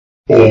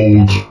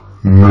Old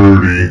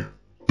nerdy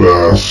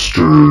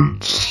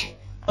bastards.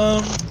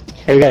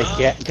 Hey, we got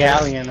a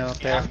galleon out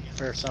there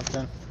or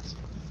something.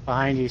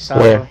 Behind you, Sapo.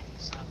 Where?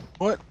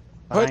 What?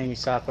 Behind you,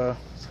 Sapo.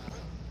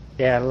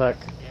 Yeah, look.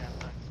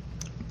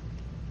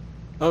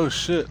 Oh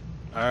shit.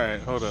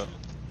 Alright, hold up.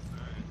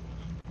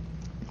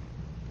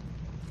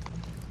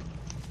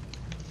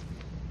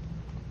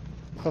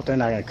 Hope they're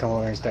not gonna come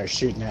over and start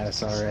shooting at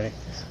us already.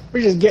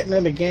 We're just getting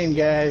in the game,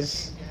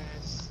 guys.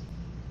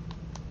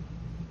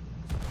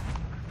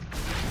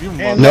 You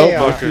And Nope, they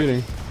no are.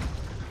 shooting.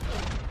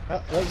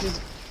 Oh, let's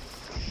just...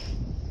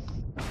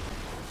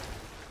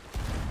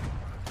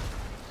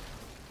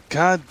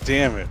 God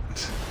damn it.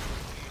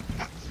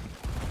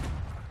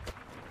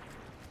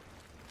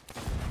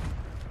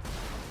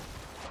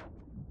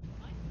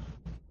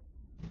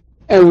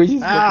 And we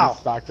just Ow.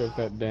 fucking stocked up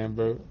that damn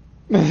boat.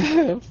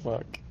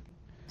 Fuck.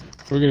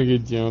 We're gonna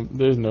get jumped.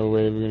 There's no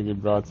way we're gonna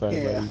get broadside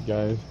by these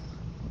guys.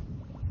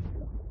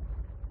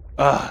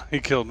 Ah, he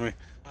killed me.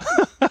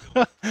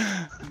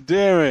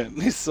 Damn it,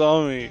 he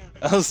saw me.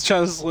 I was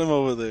trying to swim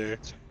over there.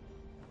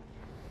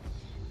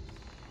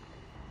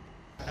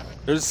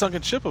 There's a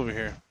sunken ship over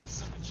here.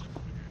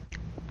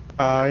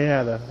 Oh,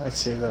 yeah, let's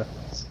see the...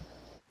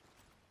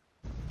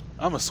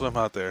 I'm gonna swim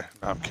out there.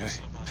 No, I'm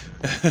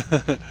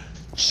kidding.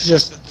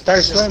 Just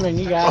start swimming,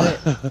 you got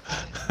it.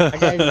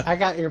 I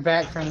got your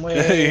back from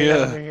way Yeah.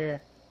 over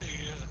here.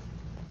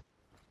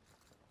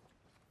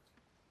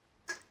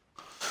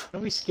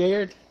 Don't be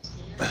scared.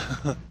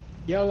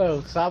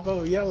 Yellow,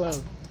 Sapo, yellow.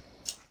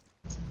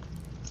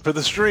 For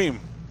the stream.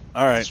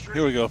 Alright,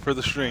 here we go, for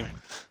the stream.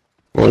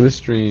 For the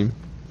stream.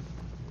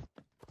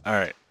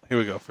 Alright, here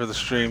we go, for the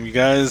stream. You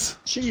guys...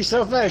 Shoot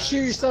yourself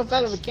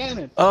out of a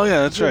cannon. Oh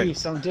yeah, that's Give you right.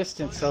 some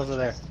distance over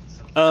there.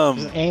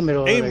 Just aim it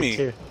over aim there me.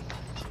 too.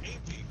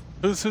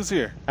 Who's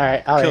here?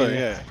 Alright, I'll Killer, aim you.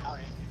 yeah.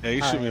 Yeah,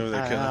 you shoot me over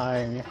there, killer. I'll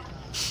aim you.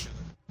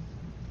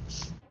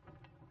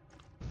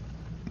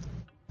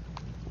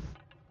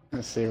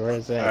 Let's see,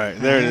 where's that?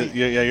 Alright, there it is.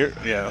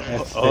 Yeah.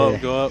 Let's Oh,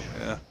 see. go up.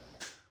 Yeah.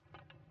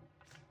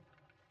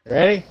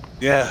 Ready?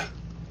 Yeah.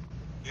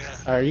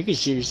 Alright, you can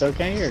shoot yourself,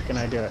 can you, or can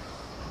I do it?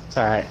 It's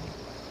alright.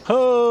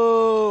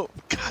 Oh,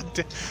 god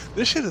damn.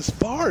 This shit is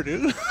far,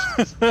 dude.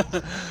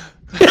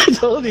 I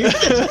told you.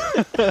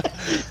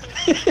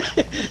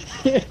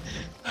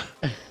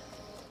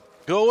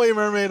 Go away,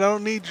 mermaid. I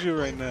don't need you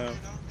right now.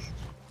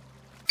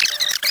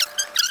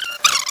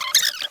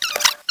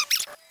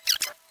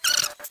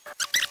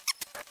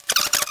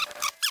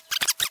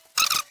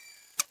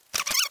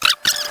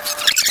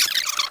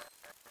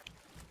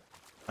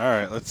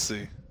 Alright, let's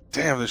see.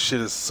 Damn, this shit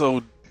is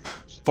so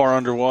far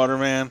underwater,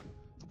 man.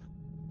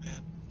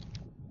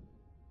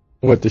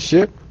 What, the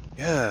ship?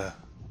 Yeah.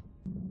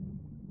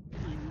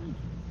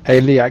 Hey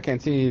Lee, I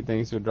can't see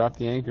anything, so drop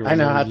the anchor. I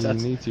know how whenever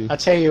to. you need to. I'll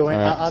tell you when.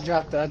 All right. I'll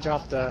drop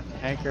the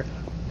anchor.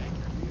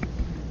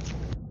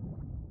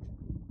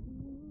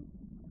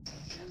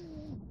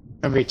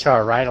 Gonna be to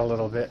our right a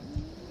little bit.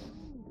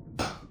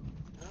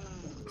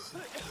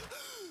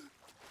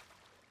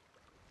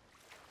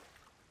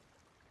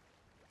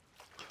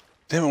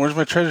 Damn it, where's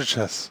my treasure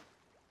chest?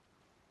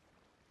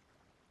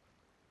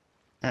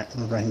 Alright,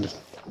 I'm running.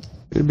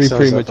 It'd be Sells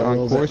pretty up much a on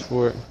little course bit.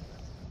 for it.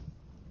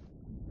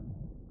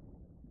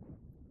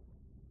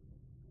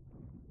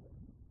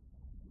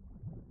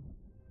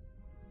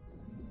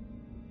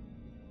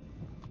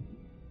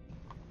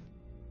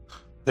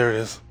 There it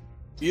is.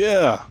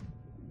 Yeah.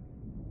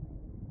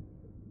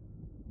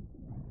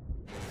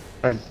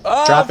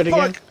 Ah, Drop it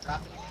again.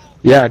 fuck.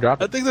 Yeah,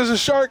 drop I it. think there's a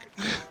shark.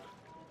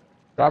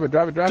 Drop it,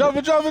 drop it, drop Drop it.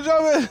 it, drop it,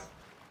 drop it.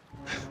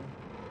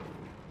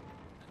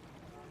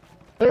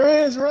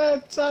 There is,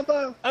 right,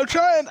 Sapo. I'm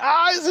trying.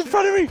 Ah, he's in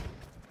front of me.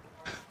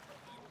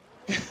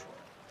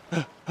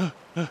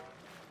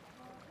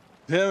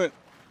 Damn it.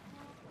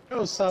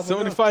 Go, Sapo.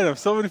 Somebody go. fight him.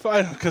 Somebody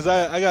fight him. Because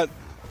I got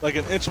like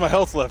an inch of my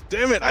health left.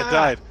 Damn it, I Ah.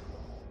 died.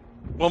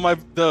 Well,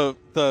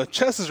 the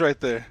chest is right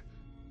there.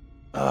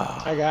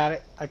 Oh, I got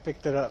it. I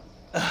picked it up.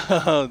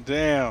 oh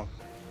damn.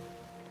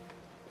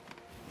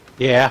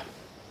 Yeah.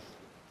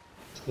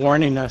 It's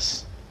warning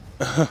us.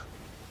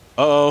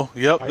 Uh-oh.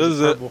 Yep, Are this you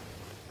is it. purple?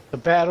 The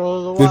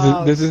battle of the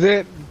wild. This is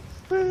it.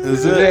 This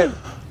is This is it.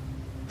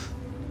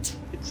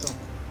 it.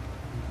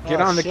 Get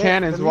on the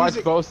cannons,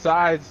 watch both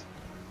sides.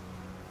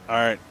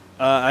 Alright.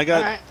 I got...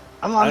 Alright,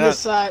 I'm on I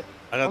this got- side.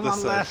 I got I'm this on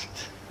side.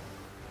 left.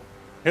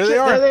 Here they Shit,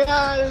 are. There they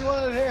are. There's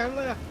one here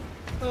left.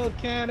 Little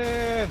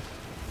cannon.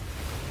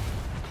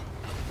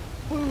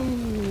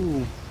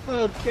 Woo.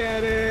 Little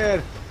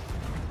cannon.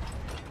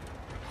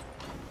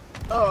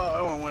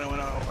 Oh, it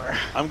went over.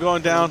 I'm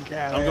going down. Okay.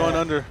 I'm going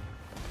under.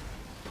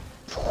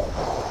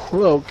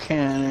 Little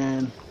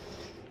cannon.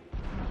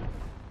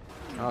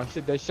 Oh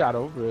shit, they shot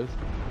over us.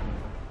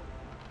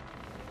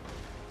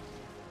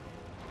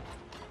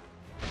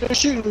 They're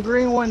shooting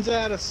green ones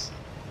at us.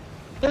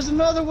 There's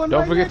another one Don't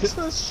right forget next to-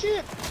 to us.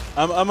 Shit.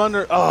 I'm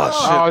under. Oh,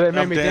 shit. Oh, they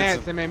made I'm me dancing.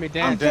 dance. They made me I'm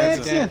dance.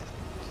 dancing. dancing.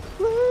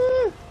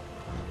 Woo.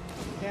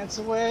 Dance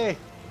away.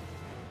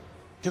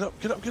 Get up,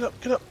 get up, get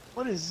up, get up.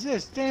 What is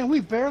this? Damn,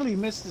 we barely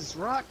missed this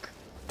rock.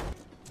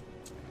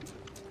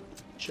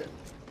 Shit.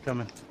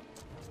 Coming.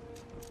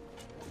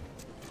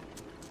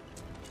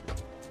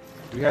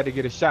 We had to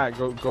get a shot.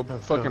 Go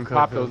fucking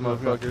pop those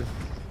motherfuckers.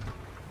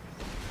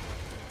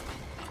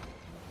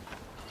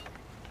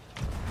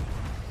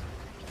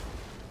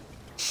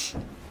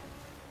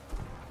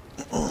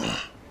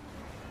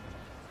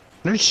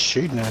 They're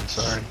shooting at us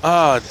already.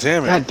 Ah,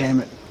 damn it. God damn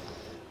it.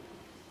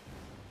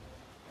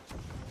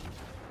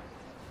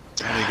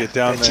 Let me get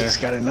down there. She's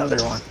got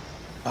another one.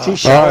 Oh, Two Oh,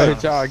 shots.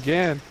 hit y'all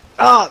again.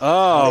 Oh,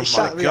 Oh they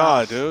shot my me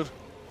god, off. dude.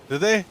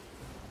 Did they?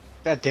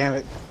 God damn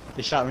it.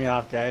 They shot me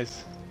off,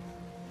 guys.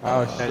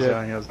 Oh That's shit. what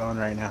I was on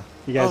right now.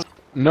 You guys.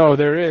 No,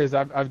 there is.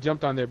 I've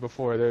jumped on there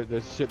before. There's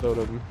a shitload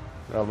of them.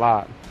 A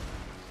lot.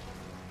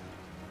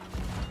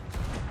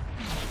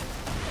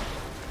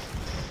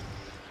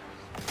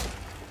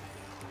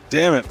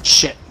 Damn it.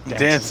 Shit.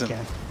 Dancing.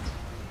 Again.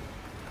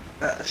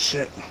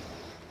 Shit.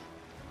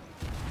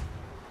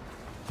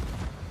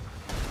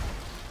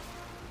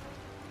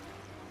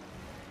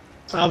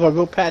 Sapo,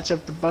 go patch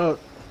up the boat.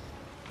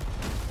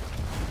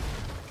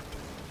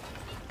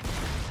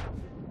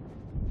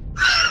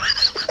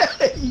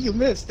 You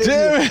missed,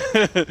 didn't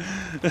Damn it.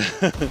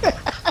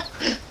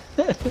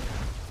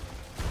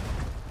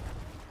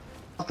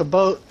 Off the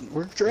boat.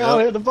 We're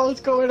drowning. The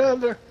boat's going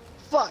under.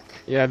 Fuck.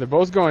 Yeah, the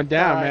boat's going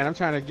down, Alright. man. I'm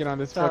trying to get on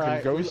this It's fucking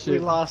alright. ghost We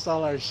shit. lost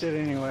all our shit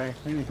anyway.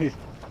 Damn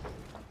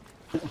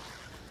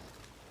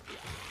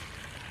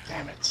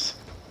it.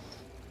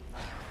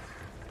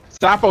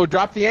 Sapo,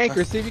 drop the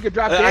anchor. See if you can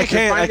drop the anchor. I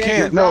can't, Find I the anchor,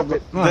 can't. drop No,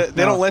 it. but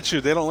They don't let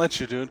you. They don't let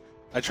you, dude.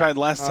 I tried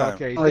last time.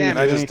 Okay, Oh, you damn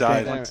I it. just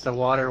died. Once the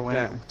water went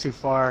Damn. too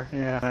far.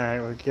 Yeah.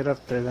 Alright, we'll get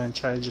up there then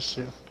try to just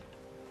shoot.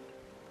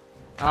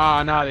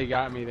 Oh, no, they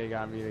got me. They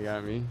got me. They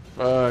got me.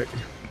 Fuck.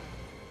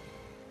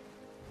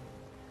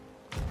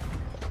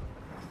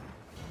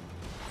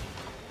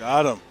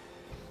 Got him.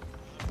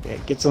 Yeah,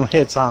 get some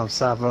hits on him,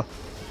 Sapo.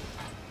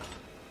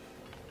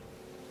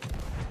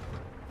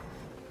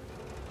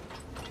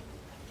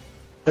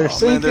 They're Oh,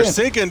 sinking. man, they're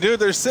sinking, dude.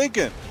 They're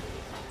sinking.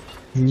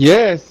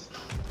 Yes.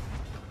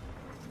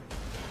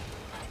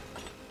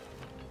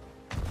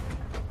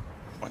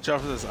 Watch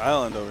out for this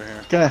island over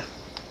here. Okay.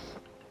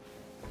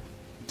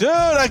 Dude,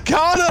 I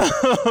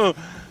got him!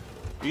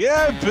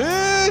 Yeah,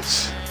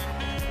 bitch!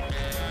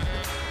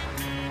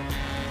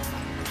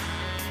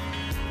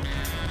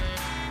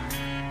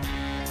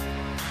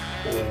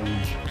 Old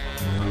nerdy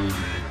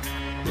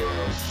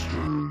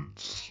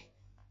bastards.